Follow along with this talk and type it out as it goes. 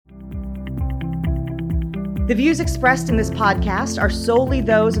The views expressed in this podcast are solely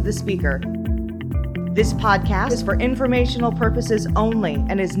those of the speaker. This podcast is for informational purposes only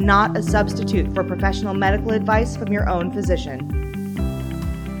and is not a substitute for professional medical advice from your own physician.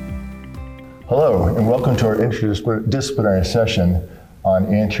 Hello, and welcome to our interdisciplinary session on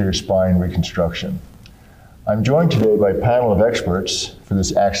anterior spine reconstruction. I'm joined today by a panel of experts for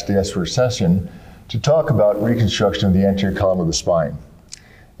this FRCSC session to talk about reconstruction of the anterior column of the spine.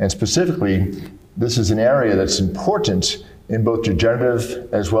 And specifically, this is an area that's important in both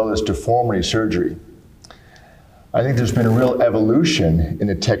degenerative as well as deformity surgery. I think there's been a real evolution in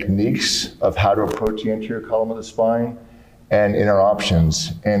the techniques of how to approach the anterior column of the spine and in our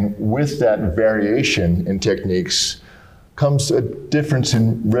options. And with that variation in techniques comes a difference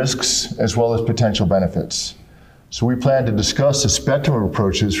in risks as well as potential benefits. So we plan to discuss the spectrum of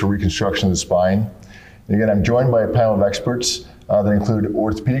approaches for reconstruction of the spine. And again, I'm joined by a panel of experts that include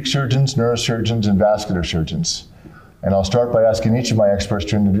orthopedic surgeons, neurosurgeons, and vascular surgeons. And I'll start by asking each of my experts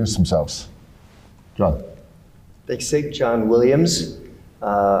to introduce themselves. John. Thanks, Sig. John Williams.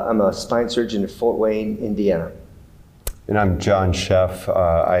 I'm a spine surgeon in Fort Wayne, Indiana. And I'm John Schoeff.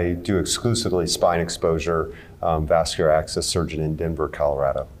 I do exclusively spine exposure, vascular access surgeon in Denver,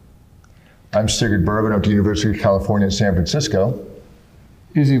 Colorado. I'm Sigurd Berven of the University of California at San Francisco.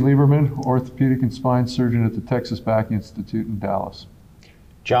 Izzy Lieberman, orthopedic and spine surgeon at the Texas Back Institute in Dallas.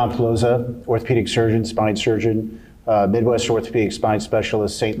 John Pelosa, orthopedic surgeon, spine surgeon, Midwest orthopedic spine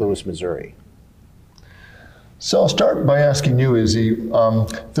specialist, St. Louis, Missouri. So I'll start by asking you, Izzy,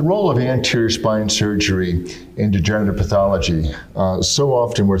 the role of anterior spine surgery in degenerative pathology. So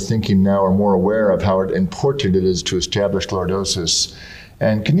often we're thinking now or more aware of how important it is to establish lordosis.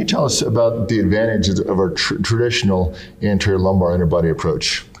 And can you tell us about the advantages of our traditional anterior lumbar interbody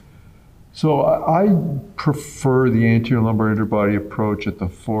approach? So I prefer the anterior lumbar interbody approach at the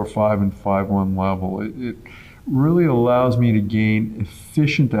 4-5 and 5-1 level. It really allows me to gain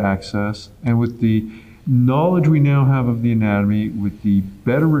efficient access, and with the knowledge we now have of the anatomy, with the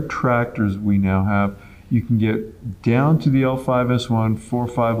better retractors we now have, you can get down to the L5-S1,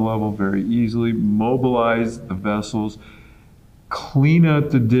 4-5 level very easily, mobilize the vessels, clean out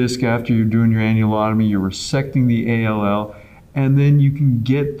the disc after you're doing your annulotomy, you're resecting the ALL, and then you can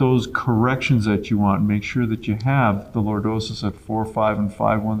get those corrections that you want and make sure that you have the lordosis at 4-5 and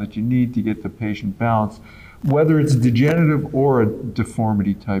 5-1 that you need to get the patient balanced, whether it's degenerative or a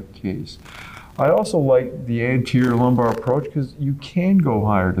deformity type case. I also like the anterior lumbar approach because you can go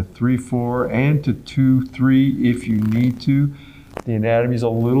higher to 3-4 and to 2-3 if you need to. The anatomy is a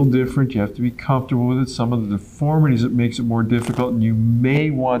little different. You have to be comfortable with it. Some of the deformities, it makes it more difficult, and you may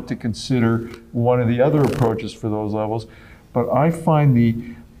want to consider one of the other approaches for those levels. But I find the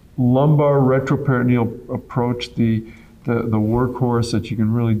lumbar retroperitoneal approach the workhorse that you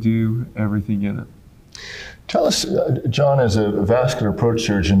can really do everything in it. Tell us, John, as a vascular approach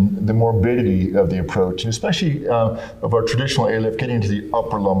surgeon, the morbidity of the approach, and especially of our traditional ALIF, getting into the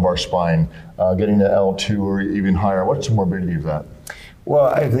upper lumbar spine, getting to L2 or even higher. What's the morbidity of that? Well,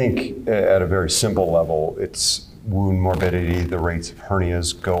 I think at a very simple level, it's wound morbidity. The rates of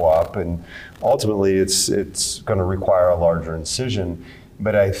hernias go up, and ultimately it's going to require a larger incision.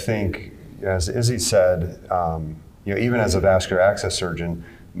 But I think, as Izzy said, even as a vascular access surgeon,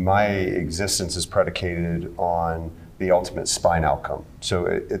 my existence is predicated on the ultimate spine outcome. So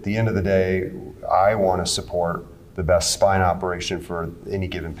at the end of the day, I want to support the best spine operation for any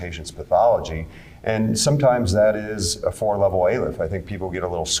given patient's pathology. And sometimes that is a 4-level ALIF. I think people get a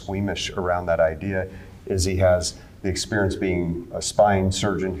little squeamish around that idea. Izzy has the experience being a spine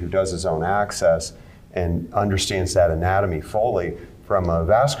surgeon who does his own access and understands that anatomy fully. From a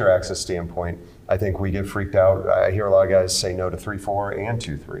vascular access standpoint, I think we get freaked out. I hear a lot of guys say no to 3-4 and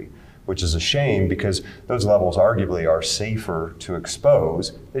 2-3, which is a shame because those levels arguably are safer to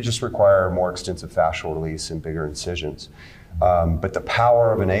expose. They just require more extensive fascial release and bigger incisions. But the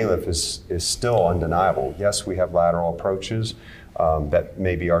power of an ALIF is still undeniable. Yes, we have lateral approaches that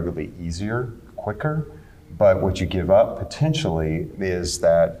may be arguably easier, quicker, but what you give up potentially is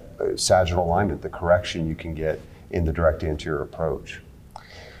that sagittal alignment, the correction you can get in the direct anterior approach.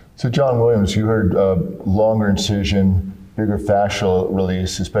 So John Williams, you heard longer incision, bigger fascial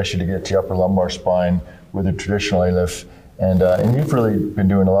release, especially to get to the upper lumbar spine with a traditional ALIF. And you've really been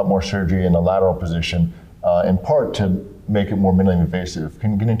doing a lot more surgery in the lateral position, in part to make it more minimally invasive.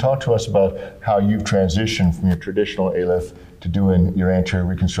 Can you talk to us about how you've transitioned from your traditional ALIF to doing your anterior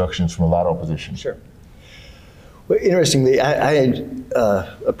reconstructions from a lateral position? Sure. Well, interestingly, I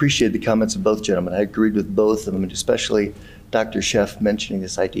appreciated the comments of both gentlemen. I agreed with both of them, and especially Dr. Schoeff mentioning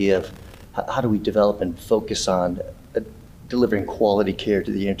this idea of how do we develop and focus on delivering quality care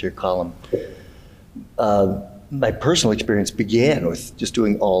to the anterior column. My personal experience began with just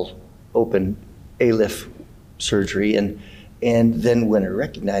doing all open ALIF surgery, and then when I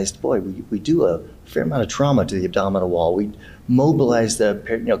recognized, boy, we do a fair amount of trauma to the abdominal wall. We mobilize the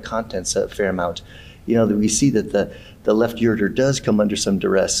peritoneal contents a fair amount. That we see that the left ureter does come under some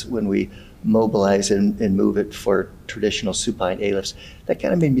duress when we mobilize and move it for traditional supine ALIFs. That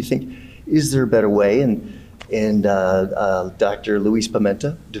kind of made me think, is there a better way? And Dr. Luis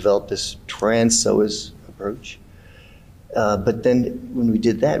Pimenta developed this trans-psoas approach. But then when we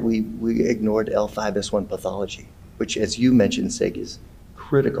did that, we ignored L5S1 pathology, which, as you mentioned, Sig, is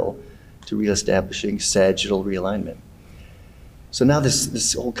critical to reestablishing sagittal realignment. So now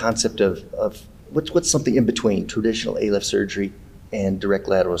this whole concept of what's something in between traditional ALIF surgery and direct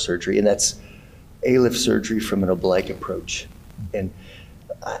lateral surgery, and that's ALIF surgery from an oblique approach. And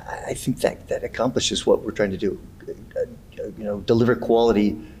I think that accomplishes what we're trying to do, deliver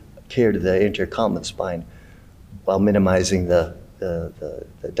quality care to the anterior column of the spine while minimizing the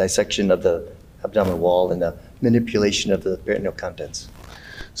dissection of the abdominal wall and the manipulation of the peritoneal contents.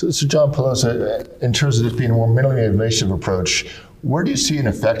 So John Pelosa, in terms of this being a more minimally invasive approach, where do you see an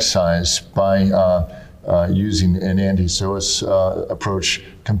effect size by using an anti-psoas approach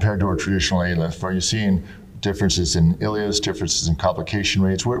compared to a traditional ALIF? Are you seeing differences in ileus, differences in complication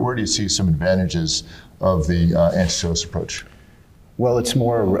rates? Where do you see some advantages of the anti-psoas approach? Well, it's a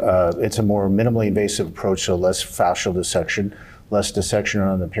more minimally invasive approach, so less fascial dissection, less dissection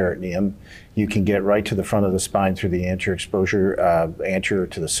on the peritoneum. You can get right to the front of the spine through the anterior exposure, anterior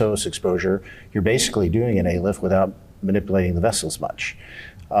to the psoas exposure. You're basically doing an ALIF without manipulating the vessels much.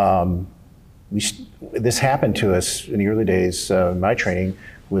 This happened to us in the early days in my training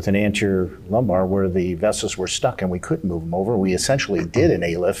with an anterior lumbar where the vessels were stuck and we couldn't move them over. We essentially did an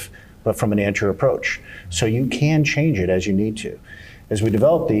ALIF, but from an anterior approach. So you can change it as you need to. As we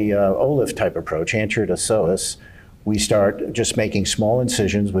develop the OLIF type approach, anterior to psoas, we start just making small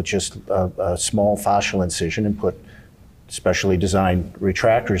incisions with just a small fascial incision and put specially designed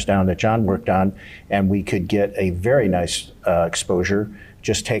retractors down that John worked on, and we could get a very nice exposure,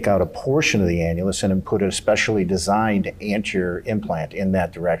 just take out a portion of the annulus and then put a specially designed anterior implant in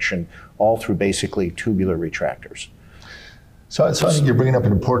that direction, all through basically tubular retractors. So I think you're bringing up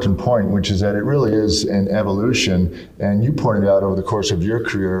an important point, which is that it really is an evolution. And you pointed out over the course of your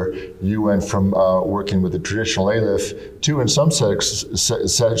career, you went from working with the traditional ALIF to, in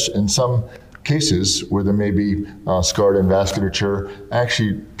some cases where there may be scarred end vasculature,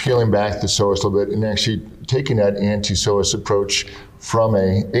 actually peeling back the psoas a little bit and actually taking that anti-psoas approach from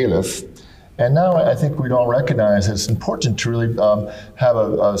a ALIF. And now I think we'd all recognize that it's important to really have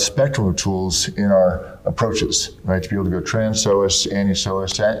a spectrum of tools in our approaches, right? To be able to go trans-psoas,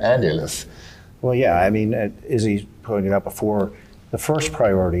 anti-psoas, and ALIF. Well, yeah, I mean, Izzy pointed out before, the first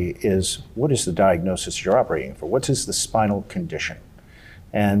priority is what is the diagnosis you're operating for? What is the spinal condition?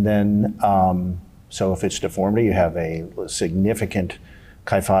 And then, so if it's deformity, you have a significant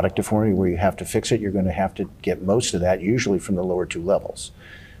kyphotic deformity where you have to fix it. You're going to have to get most of that, usually from the lower two levels.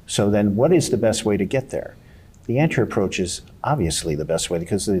 So then what is the best way to get there? The anterior approach is obviously the best way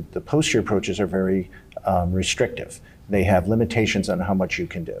because the posterior approaches are very restrictive. They have limitations on how much you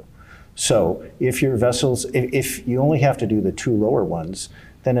can do. So if your vessels, if you only have to do the two lower ones,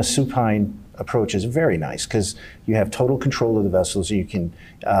 then a supine approach is very nice because you have total control of the vessels. You can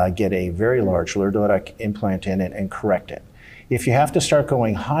get a very large lordotic implant in it and correct it. If you have to start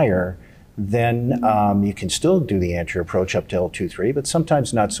going higher, then you can still do the anterior approach up to L2-3, but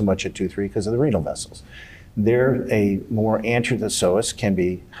sometimes not so much at 2-3 because of the renal vessels. There, a more anterior to the psoas can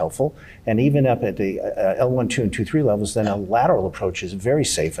be helpful, and even up at the L1, 2, and 2-3 levels, then a lateral approach is very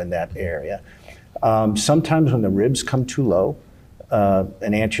safe in that area. Sometimes when the ribs come too low,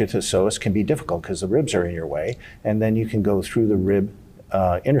 an anterior to the psoas can be difficult because the ribs are in your way, and then you can go through the rib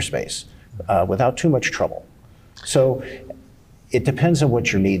interspace without too much trouble. So it depends on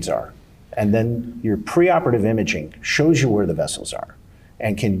what your needs are. And then your preoperative imaging shows you where the vessels are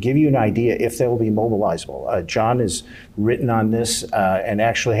and can give you an idea if they will be mobilizable. John has written on this and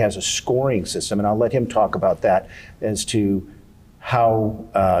actually has a scoring system, and I'll let him talk about that as to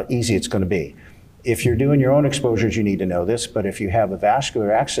how easy it's going to be. If you're doing your own exposures, you need to know this, but if you have a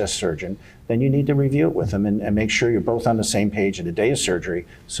vascular access surgeon, then you need to review it with them and make sure you're both on the same page at the day of surgery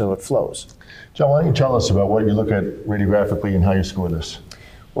so it flows. John, why don't you tell us about what you look at radiographically and how you score this?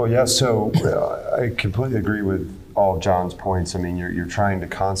 Well, yeah, so I completely agree with all of John's points. I mean, you're trying to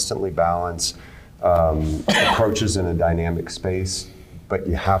constantly balance approaches in a dynamic space, but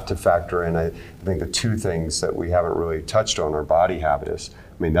you have to factor in, I think, the two things that we haven't really touched on are body habitus.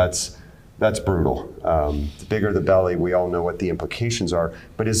 I mean, that's That's brutal. The bigger the belly, we all know what the implications are,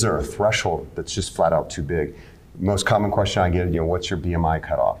 but is there a threshold that's just flat out too big? Most common question I get, what's your BMI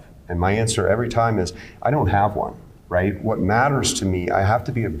cutoff? And my answer every time is, I don't have one, right? What matters to me, I have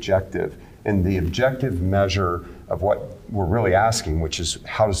to be objective. And the objective measure of what we're really asking, which is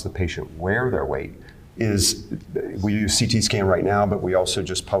how does the patient wear their weight, is we use CT scan right now, but we also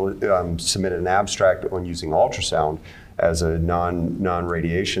just submitted an abstract on using ultrasound as a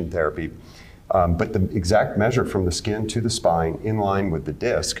non-radiation therapy. But the exact measure from the skin to the spine in line with the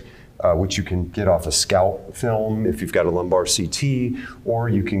disc, which you can get off a scalp film if you've got a lumbar CT, or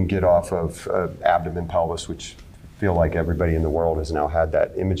you can get off of abdomen pelvis, which I feel like everybody in the world has now had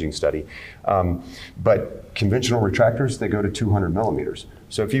that imaging study. But conventional retractors, they go to 200 millimeters.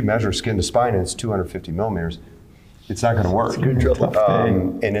 So if you measure skin to spine and it's 250 millimeters, it's not going to work. And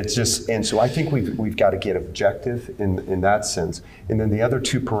so I think we've got to get objective in that sense. And then the other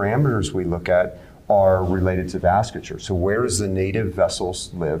two parameters we look at are related to vasculature. So where does the native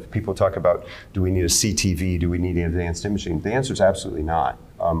vessels live? People talk about, do we need a CTV? Do we need advanced imaging? The answer is absolutely not.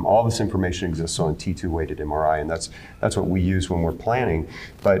 All this information exists on T2 weighted MRI, and that's what we use when we're planning.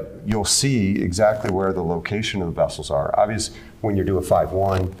 But you'll see exactly where the location of the vessels are. Obviously, when you do a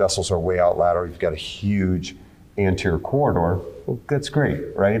 5-1, vessels are way out lateral. You've got a huge anterior corridor. Well, that's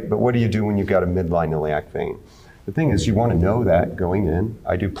great, right? But what do you do when you've got a midline iliac vein? The thing is, you want to know that going in.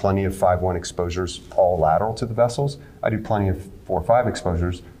 I do plenty of 5-1 exposures all lateral to the vessels. I do plenty of 4-5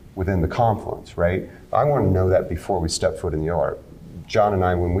 exposures within the confluence, right? I want to know that before we step foot in the OR. John and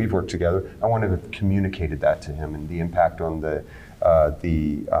I, when we've worked together, I want to have communicated that to him and the impact on the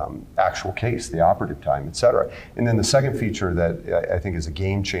actual case, the operative time, et cetera. And then the second feature that I think is a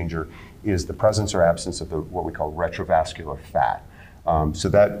game changer is the presence or absence of what we call retrovascular fat. So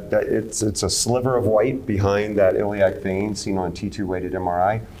that it's a sliver of white behind that iliac vein seen on T2 weighted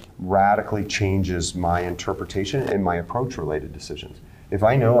MRI radically changes my interpretation and my approach related decisions. If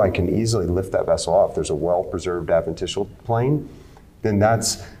I know I can easily lift that vessel off, there's a well-preserved adventitial plane, then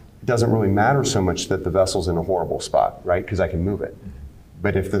it doesn't really matter so much that the vessel's in a horrible spot, right? Because I can move it.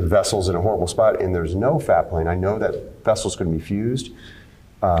 But if the vessel's in a horrible spot and there's no fat plane, I know that vessel's going to be fused.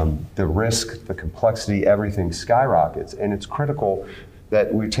 The risk, the complexity, everything skyrockets. And it's critical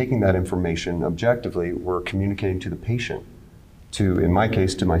that we're taking that information objectively, we're communicating to the patient, in my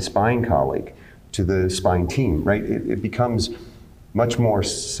case, to my spine colleague, to the spine team, right? It becomes much more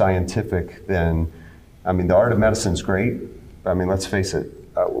scientific than, the art of medicine's great. Let's face it,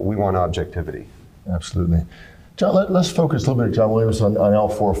 we want objectivity. Absolutely. John, let's focus a little bit, John Williams, on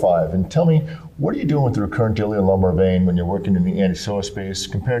L4-5. And tell me, what are you doing with the recurrent iliac lumbar vein when you're working in the antipsoas space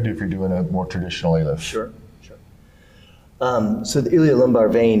compared to if you're doing a more traditional ALIF? Sure. So the iliac lumbar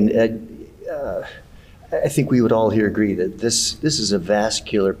vein, I think we would all here agree that this is a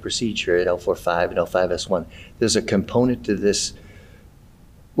vascular procedure at L4-5 and L5S1. There's a component to this,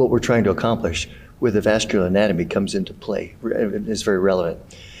 what we're trying to accomplish, where the vascular anatomy comes into play. It's very relevant.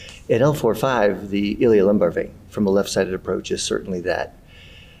 At L4-5, the iliac lumbar vein from a left-sided approach is certainly that.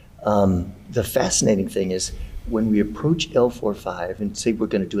 The fascinating thing is when we approach L4-5 and say we're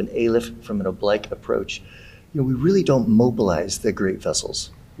going to do an ALIF from an oblique approach, we really don't mobilize the great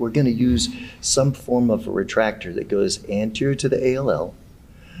vessels. We're going to use some form of a retractor that goes anterior to the ALL,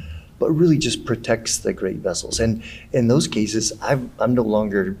 but really just protects the great vessels. And in those cases, I'm no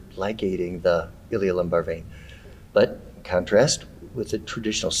longer ligating the iliac lumbar vein. But in contrast with the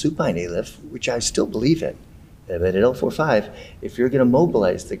traditional supine ALIF, which I still believe in, but at L4-5, if you're going to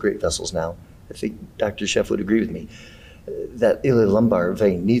mobilize the great vessels now, I think Dr. Schoeff would agree with me, that iliac lumbar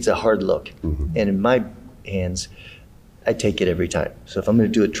vein needs a hard look. Mm-hmm. And in my hands, I take it every time. So if I'm going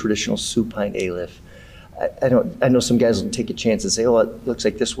to do a traditional supine ALIF, I know some guys will take a chance and say, oh, it looks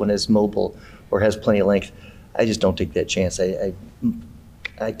like this one is mobile or has plenty of length. I just don't take that chance. I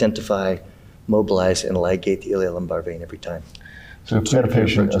identify, mobilize, and ligate the iliac lumbar vein every time. So if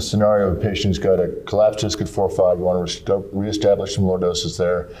you've got a scenario, the patient's got a collapsed disc at 4-5, you want to reestablish some lordosis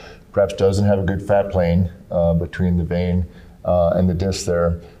there, perhaps doesn't have a good fat plane between the vein and the disc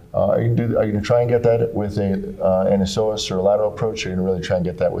there. Are you going to try and get that with an anisoas or a lateral approach, or are you going to really try and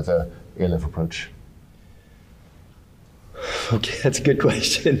get that with a ALIF approach? Okay, that's a good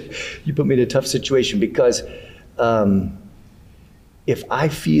question. You put me in a tough situation because if I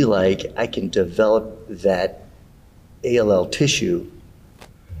feel like I can develop that ALL tissue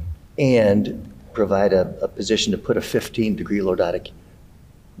and provide a position to put a 15-degree lordotic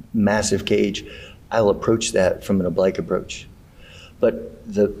massive cage, I'll approach that from an oblique approach. But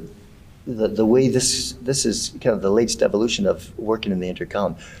the way this is kind of the latest evolution of working in the anterior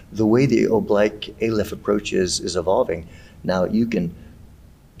column, the way the oblique ALIF approach is evolving, now you can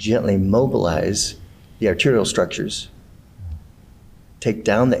gently mobilize the arterial structures, take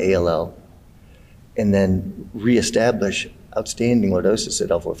down the ALL, and then reestablish outstanding lordosis at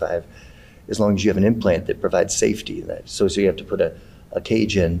L4-5, as long as you have an implant that provides safety in that. So you have to put a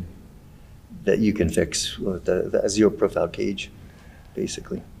cage in that you can fix with a zero profile cage,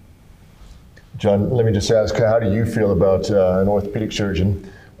 basically. John, let me just ask, how do you feel about an orthopedic surgeon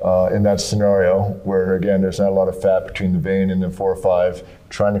in that scenario where, again, there's not a lot of fat between the vein and the 4-5,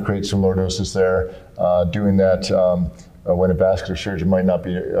 trying to create some lordosis there, doing that when a vascular surgeon might not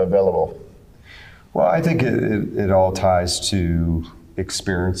be available? Well, I think it all ties to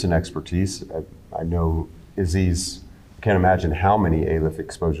experience and expertise. I know Izzy's, can't imagine how many ALIF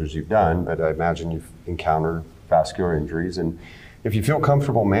exposures you've done, but I imagine you've encountered vascular injuries. And if you feel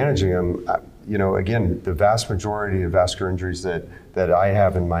comfortable managing them, again, the vast majority of vascular injuries that I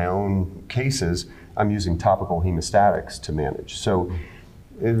have in my own cases, I'm using topical hemostatics to manage. So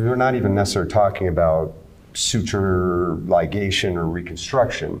we're not even necessarily talking about suture ligation or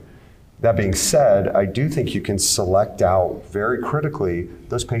reconstruction. That being said, I do think you can select out very critically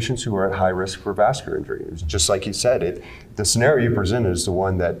those patients who are at high risk for vascular injury. Just like you said, the scenario you presented is the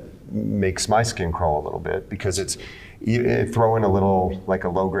one that makes my skin crawl a little bit, because it's throw in a little, like a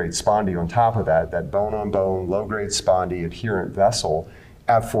low-grade spondy on top of that bone-on-bone, low-grade spondy adherent vessel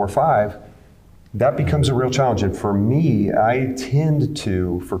at 4-5, that becomes a real challenge. And for me, I tend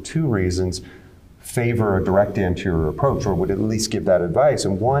to, for two reasons, favor a direct anterior approach, or would at least give that advice.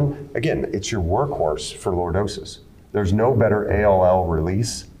 And one, again, it's your workhorse for lordosis. There's no better ALL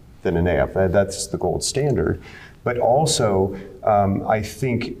release than an AF. That's the gold standard. But also, I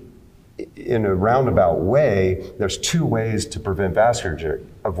think in a roundabout way, there's two ways to prevent vascular injury: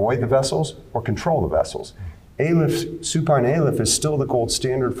 avoid the vessels or control the vessels. ALIF, supine ALIF is still the gold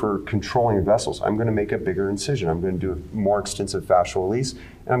standard for controlling vessels. I'm going to make a bigger incision. I'm going to do a more extensive fascial release,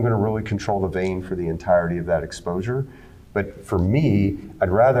 and I'm going to really control the vein for the entirety of that exposure. But for me,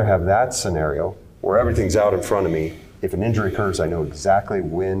 I'd rather have that scenario where everything's out in front of me. If an injury occurs, I know exactly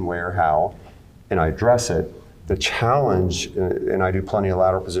when, where, how, and I address it. The challenge, and I do plenty of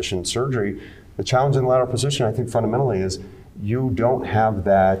lateral position surgery, the challenge in lateral position, I think fundamentally, is you don't have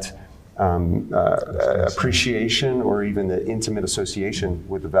that appreciation or even the intimate association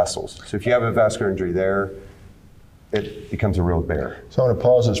with the vessels. So if you have a vascular injury there, it becomes a real bear. So I'm going to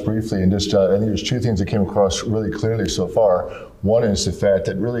pause this briefly and just, I think there's two things that came across really clearly so far. One is the fact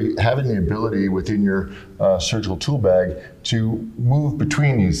that really having the ability within your surgical tool bag to move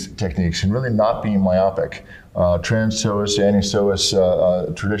between these techniques and really not being myopic. Trans-psoas,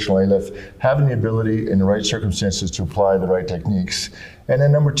 anti-psoas, traditional ALIF, having the ability in the right circumstances to apply the right techniques. And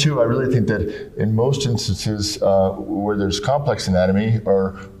then number two, I really think that in most instances where there's complex anatomy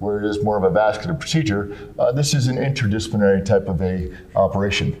or where it is more of a vascular procedure, this is an interdisciplinary type of a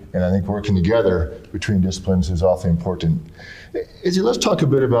operation. And I think working together between disciplines is awfully important. Izzy, let's talk a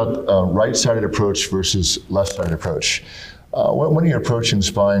bit about right-sided approach versus left-sided approach. When are you approaching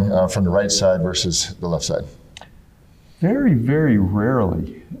spine from the right side versus the left side? Very, very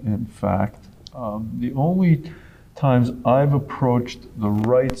rarely, in fact. The only times I've approached the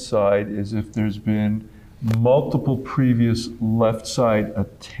right side is if there's been multiple previous left side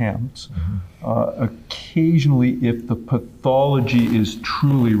attempts. Occasionally, if the pathology is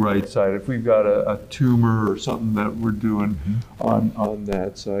truly right side, if we've got a tumor or something that we're doing on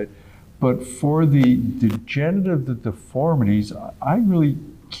that side. But for the degenerative, the deformities, I really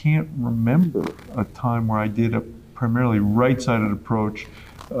can't remember a time where I did a primarily right-sided approach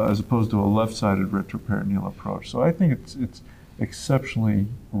as opposed to a left-sided retroperitoneal approach. So I think it's exceptionally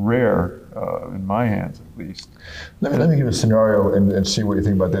rare in my hands, at least. Let me give a scenario and see what you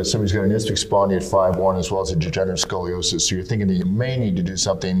think about that. Somebody's got an ischic spondy at 5-1 as well as a degenerative scoliosis. So you're thinking that you may need to do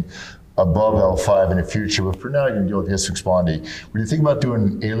something above L5 in the future, but for now you can deal with ischic spondy. When you think about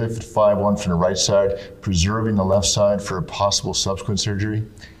doing ALIF at 5-1 from the right side, preserving the left side for a possible subsequent surgery?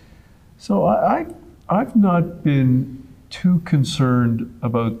 So I've not been too concerned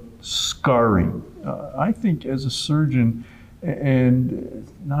about scarring. I think as a surgeon, and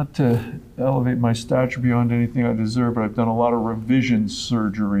not to elevate my stature beyond anything I deserve, but I've done a lot of revision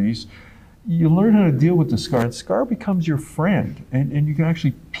surgeries. You learn how to deal with the scar, and scar becomes your friend, and you can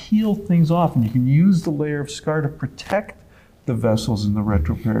actually peel things off, and you can use the layer of scar to protect the vessels in the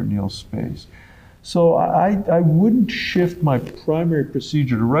retroperitoneal space. So I wouldn't shift my primary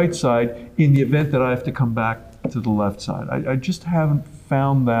procedure to right side in the event that I have to come back to the left side. I just haven't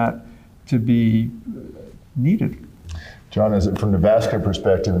found that to be needed. John, is it from the vascular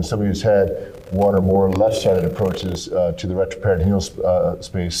perspective, and somebody who's had one or more left-sided approaches to the retroperitoneal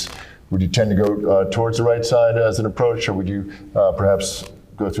space, would you tend to go towards the right side as an approach, or would you perhaps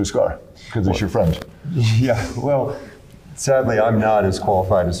go through SCAR because it's your friend. Yeah, well, sadly, I'm not as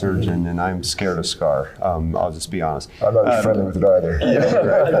qualified a surgeon, and I'm scared of SCAR. I'll just be honest. I'm not as friendly with it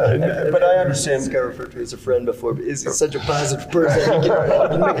either. But I understand. Scott referred to as a friend before, but Izzy's such a positive person. You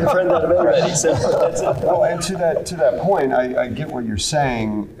can make a friend out of anybody. So that's it. Well, and to that point, I get what you're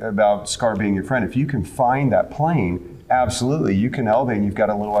saying about SCAR being your friend. If you can find that plane, absolutely, you can elevate, and you've got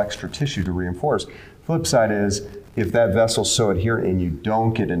a little extra tissue to reinforce. Flip side is, if that vessel's so adherent and you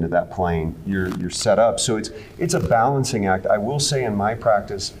don't get into that plane, you're set up. So it's a balancing act. I will say in my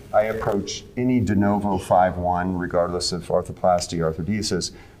practice, I approach any de novo 5-1, regardless of arthroplasty or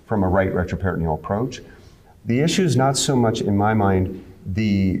arthrodesis, from a right retroperitoneal approach. The issue is not so much, in my mind,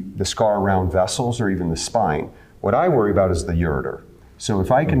 the SCAR around vessels or even the spine. What I worry about is the ureter. So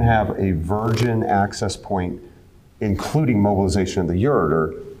if I can have a virgin access point, including mobilization of the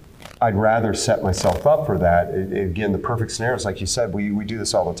ureter, I'd rather set myself up for that. Again, the perfect scenario is, like you said, we do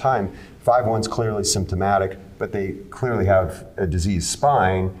this all the time. 5-1's clearly symptomatic, but they clearly have a diseased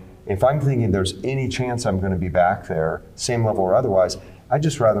spine. If I'm thinking there's any chance I'm going to be back there, same level or otherwise, I'd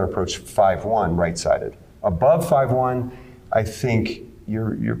just rather approach 5-1 right-sided. Above 5-1, I think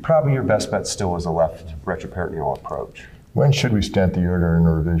you're probably your best bet still is a left retroperitoneal approach. When should we stent the ureter in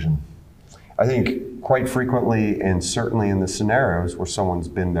a revision? I think quite frequently, and certainly in the scenarios where someone's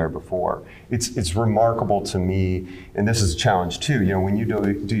been there before. It's remarkable to me, and this is a challenge too, when you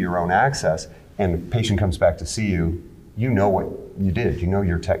do your own access and the patient comes back to see you, you know what you did, you know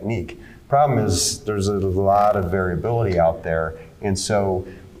your technique. Problem is there's a lot of variability out there, and so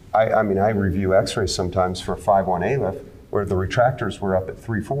I review x-rays sometimes for 5-1 ALIF where the retractors were up at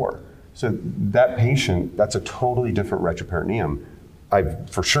 3-4. So that patient, that's a totally different retroperitoneum. I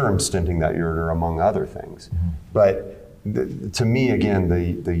for sure am stenting that ureter, among other things. Mm-hmm. But to me, again,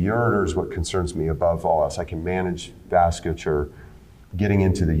 the ureter is what concerns me above all else. I can manage vasculature. Getting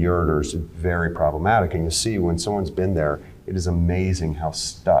into the ureter is very problematic. And you see, when someone's been there, it is amazing how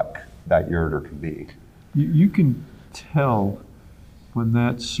stuck that ureter can be. You can tell when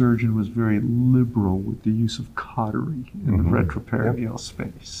that surgeon was very liberal with the use of cautery in the retroperitoneal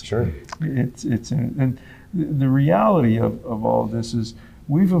space. Sure. And the reality of all of this is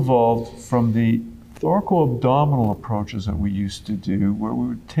we've evolved from the thoracoabdominal approaches that we used to do, where we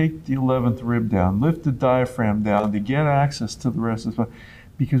would take the 11th rib down, lift the diaphragm down to get access to the rest of the spine,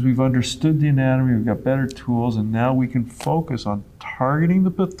 because we've understood the anatomy, we've got better tools, and now we can focus on targeting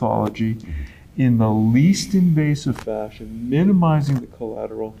the pathology in the least invasive fashion, minimizing the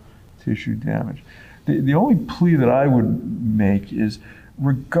collateral tissue damage. The only plea that I would make is,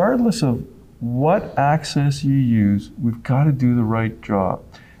 regardless of what access you use, we've got to do the right job.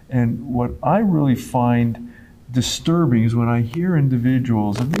 And what I really find disturbing is when I hear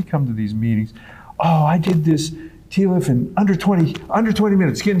individuals, and they come to these meetings, oh, I did this TLIF in under 20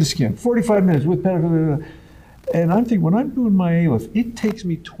 minutes, skin to skin, 45 minutes with pedicle. And I'm thinking, when I'm doing my ALIF, it takes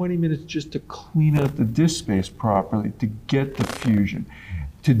me 20 minutes just to clean out the disc space properly, to get the fusion.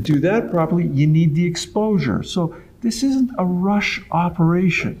 To do that properly, you need the exposure. So this isn't a rush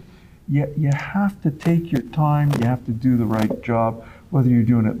operation. You have to take your time, you have to do the right job, whether you're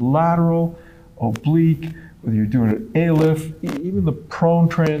doing it lateral, oblique, whether you're doing it ALIF, even the prone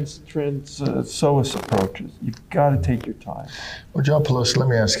psoas approaches. You've got to take your time. Well, John Pelosi, let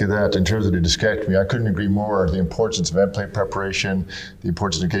me ask you that. In terms of the discectomy, I couldn't agree more. The importance of end plate preparation, the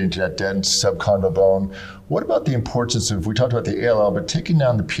importance of getting to that dense subchondral bone. What about the importance of, we talked about the ALL, but taking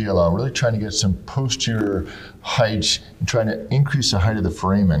down the PLL, really trying to get some posterior height and trying to increase the height of the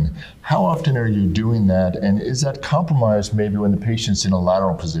foramen? How often are you doing that? And is that compromised maybe when the patient's in a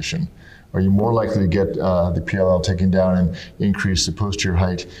lateral position? Are you more likely to get the PLL taken down and increase the posterior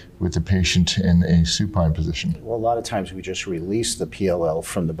height with the patient in a supine position? Well, a lot of times we just release the PLL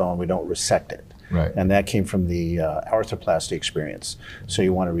from the bone. We don't resect it. Right. And that came from the arthroplasty experience. So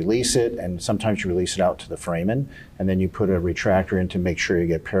you want to release it, and sometimes you release it out to the foramen, and then you put a retractor in to make sure you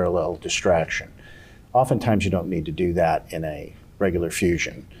get parallel distraction. Oftentimes you don't need to do that in a regular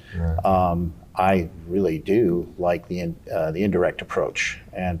fusion. Right. I really do like the indirect approach,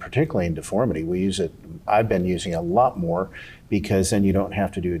 and particularly in deformity, we use it. I've been using it a lot more, because then you don't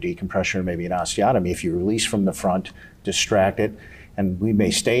have to do a decompression or maybe an osteotomy. If you release from the front, distract it, and we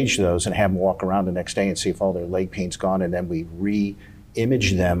may stage those and have them walk around the next day and see if all their leg pain's gone, and then we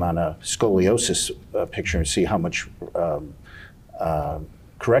re-image them on a scoliosis picture and see how much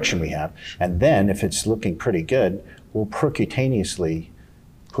correction we have. And then if it's looking pretty good, we'll percutaneously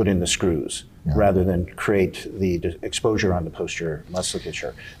put in the screws. Yeah. Rather than create the exposure on the posterior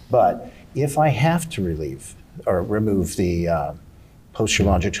musculature. But if I have to relieve or remove the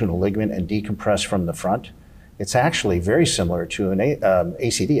posterior longitudinal ligament and decompress from the front, It's actually very similar to an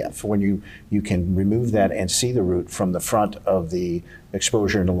ACDF, when you can remove that and see the root from the front of the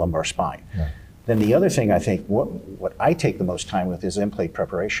exposure in the lumbar spine. Yeah. Then the other thing I think, what I take the most time with is end plate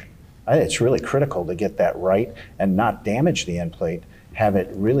preparation. It's really critical to get that right and not damage the end plate, have it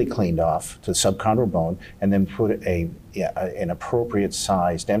really cleaned off to the subchondral bone, and then put an appropriate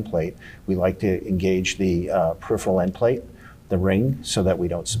sized end plate. We like to engage the peripheral end plate, the ring, so that we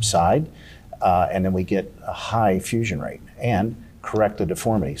don't subside, and then we get a high fusion rate and correct the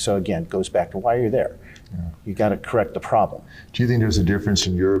deformity. So again, it goes back to why you're there. Yeah. You got to correct the problem. Do you think there's a difference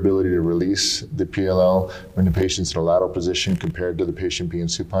in your ability to release the PLL when the patient's in a lateral position compared to the patient being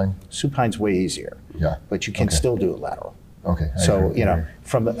supine? Supine's way easier. Yeah. But you can still do it lateral. Okay. So,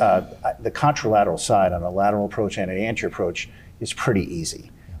 from the contralateral side on a lateral approach and an anterior approach is pretty easy.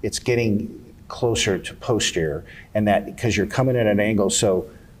 It's getting closer to posterior, and that because you're coming at an angle, so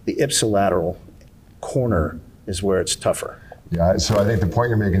the ipsilateral corner is where it's tougher. Yeah, so I think the point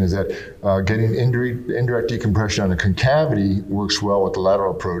you're making is that getting indirect decompression on the concavity works well with the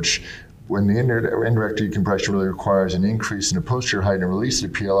lateral approach. When the indirect decompression really requires an increase in the posterior height and release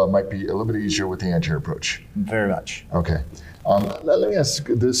of the PLL, it might be a little bit easier with the anterior approach. Very much. Okay. Let me ask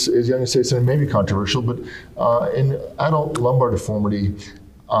this, Izzy, I'm going to say something maybe controversial, but in adult lumbar deformity,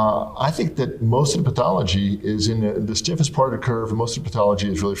 I think that most of the pathology is in the stiffest part of the curve, and most of the pathology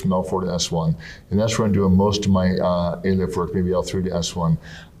is really from L4 to S1. And that's where I'm doing most of my ALIF work, maybe L3 to S1.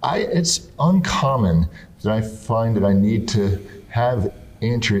 It's uncommon that I find that I need to have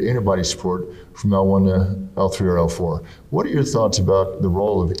anterior interbody support from L1 to L3 or L4. What are your thoughts about the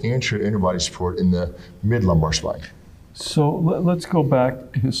role of anterior interbody support in the mid-lumbar spine? So let's go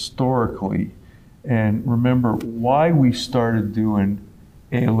back historically and remember why we started doing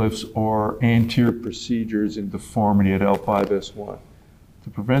ALIFs or anterior procedures in deformity at L5-S1. To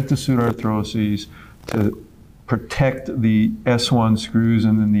prevent the pseudoarthroses, to protect the S1 screws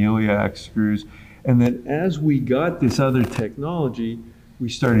and then the iliac screws. And then as we got this other technology, we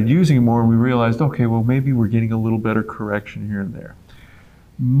started using it more and we realized, okay, well, maybe we're getting a little better correction here and there.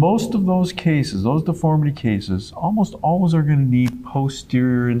 Most of those cases, those deformity cases, almost always are going to need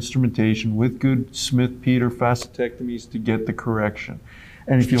posterior instrumentation with good Smith-Peter facetectomies to get the correction.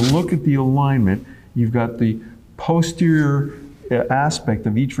 And if you look at the alignment, you've got the posterior aspect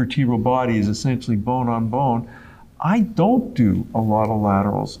of each vertebral body is essentially bone on bone. I don't do a lot of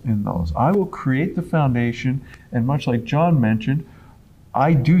laterals in those. I will create the foundation, and much like John mentioned,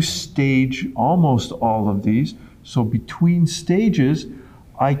 I do stage almost all of these. So between stages,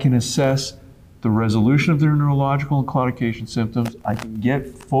 I can assess the resolution of their neurological and claudication symptoms. I can get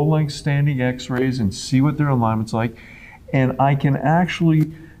full-length standing x-rays and see what their alignment's like. And I can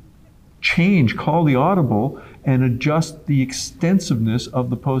actually call the audible, and adjust the extensiveness of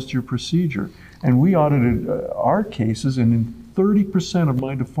the posterior procedure. And we audited our cases, and in 30% of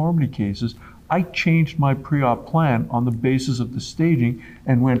my deformity cases, I changed my pre-op plan on the basis of the staging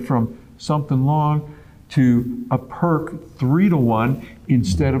and went from something long to a perk 3-to-1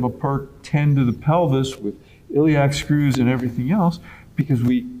 instead of a perk 10 to the pelvis with iliac screws and everything else, because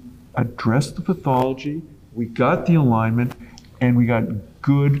we addressed the pathology, we got the alignment, and we got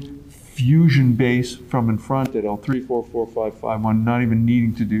good fusion base from in front at L3, 4, 4, 5, 5, 1, not even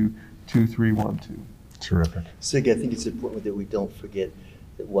needing to do 2, 3, 1, 2. Terrific. Sig, I think it's important that we don't forget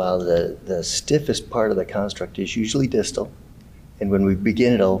that while the stiffest part of the construct is usually distal, and when we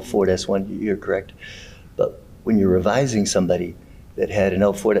begin at L4 to S1, you're correct, but when you're revising somebody that had an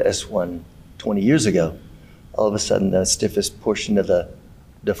L4 to S1 20 years ago, all of a sudden the stiffest portion of the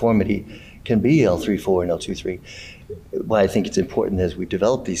deformity can be L3-4 and L2-3. Why I think it's important as we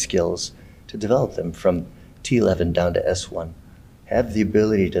develop these skills to develop them from T11 down to S1. Have the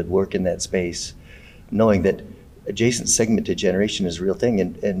ability to work in that space, knowing that adjacent segment degeneration is a real thing,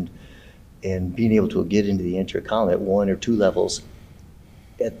 and being able to get into the anterior column at 1 or 2 levels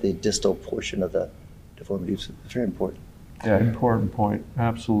at the distal portion of the deformity is very important. Yeah, important point,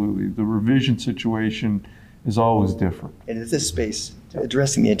 absolutely. The revision situation is always different. And in this space,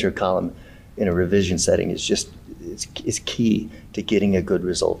 addressing the anterior column in a revision setting is just, it's key to getting a good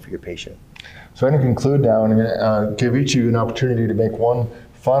result for your patient. So I'm going to conclude now, and I'm going to give each of you an opportunity to make one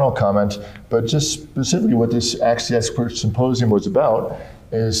final comment, but just specifically what this FRCSC Symposium was about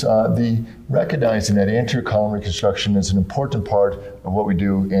is the recognizing that anterior column reconstruction is an important part of what we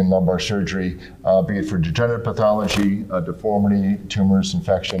do in lumbar surgery, be it for degenerative pathology, deformity, tumors,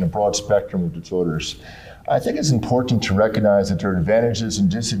 infection, a broad spectrum of disorders. I think it's important to recognize that there are advantages and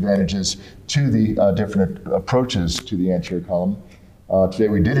disadvantages to the different approaches to the anterior column. Today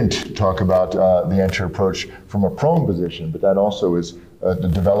we didn't talk about the anterior approach from a prone position, but that also is the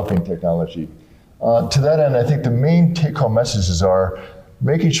developing technology. To that end, I think the main take-home messages are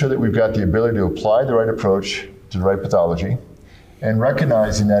making sure that we've got the ability to apply the right approach to the right pathology, and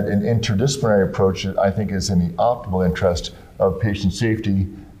recognizing that an interdisciplinary approach, I think, is in the optimal interest of patient safety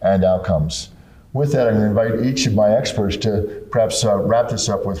and outcomes. With that, I'm going to invite each of my experts to perhaps wrap this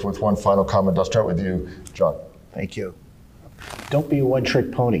up with one final comment. I'll start with you, John. Thank you. Don't be a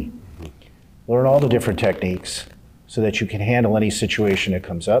one-trick pony. Learn all the different techniques so that you can handle any situation that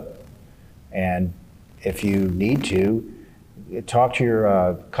comes up. And if you need to, talk to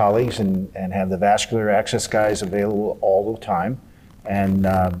your colleagues and have the vascular access guys available all the time, and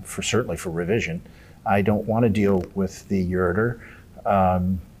certainly for revision. I don't want to deal with the ureter.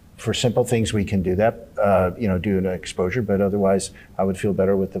 For simple things, we can do that, do an exposure, but otherwise, I would feel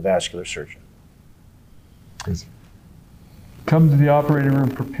better with the vascular surgeon. Come to the operating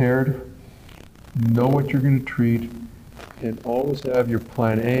room prepared, know what you're going to treat, and always have your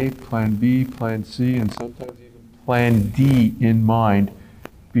plan A, plan B, plan C, and sometimes even plan D in mind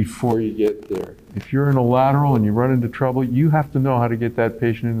before you get there. If you're in a lateral and you run into trouble, you have to know how to get that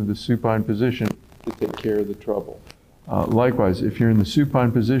patient into the supine position to take care of the trouble. Likewise, if you're in the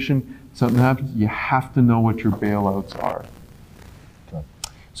supine position, something happens, you have to know what your bailouts are.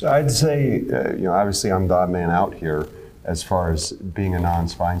 So I'd say, obviously I'm the odd man out here as far as being a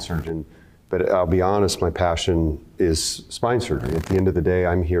non-spine surgeon, but I'll be honest, my passion is spine surgery. At the end of the day,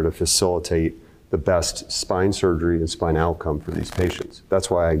 I'm here to facilitate the best spine surgery and spine outcome for these patients. That's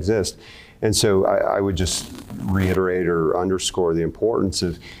why I exist. And so I would just reiterate or underscore the importance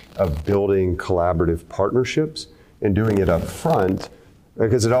of building collaborative partnerships and doing it up front,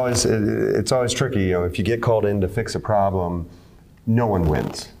 because it's always tricky. If you get called in to fix a problem, no one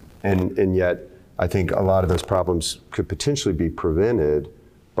wins. And yet, I think a lot of those problems could potentially be prevented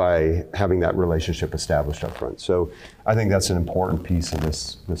by having that relationship established up front. So I think that's an important piece of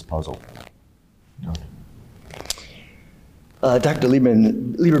this puzzle. Dr.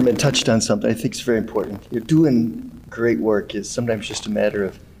 Lieberman touched on something I think is very important. You're doing great work. It's sometimes just a matter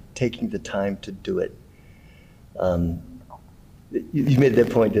of taking the time to do it. You made that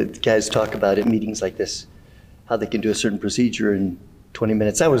point that guys talk about at meetings like this, how they can do a certain procedure in 20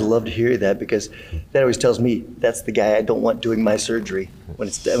 minutes. I always love to hear that, because that always tells me that's the guy I don't want doing my surgery when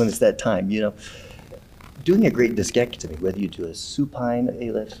it's that time. Doing a great discectomy, whether you do a supine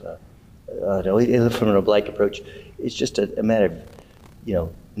ALIF, ALIF from an oblique approach, it's just a matter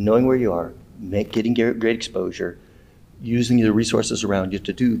of knowing where you are, getting great exposure, using the resources around you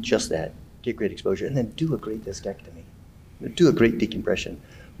to do just that, get great exposure, and then do a great discectomy, do a great decompression,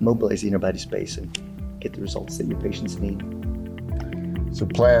 mobilize the inner body space, and get the results that your patients need. So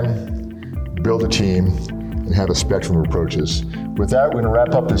plan, build a team, and have a spectrum of approaches. With that, we're going to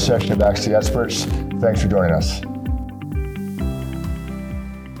wrap up this session of Ask the Experts. Thanks for joining us.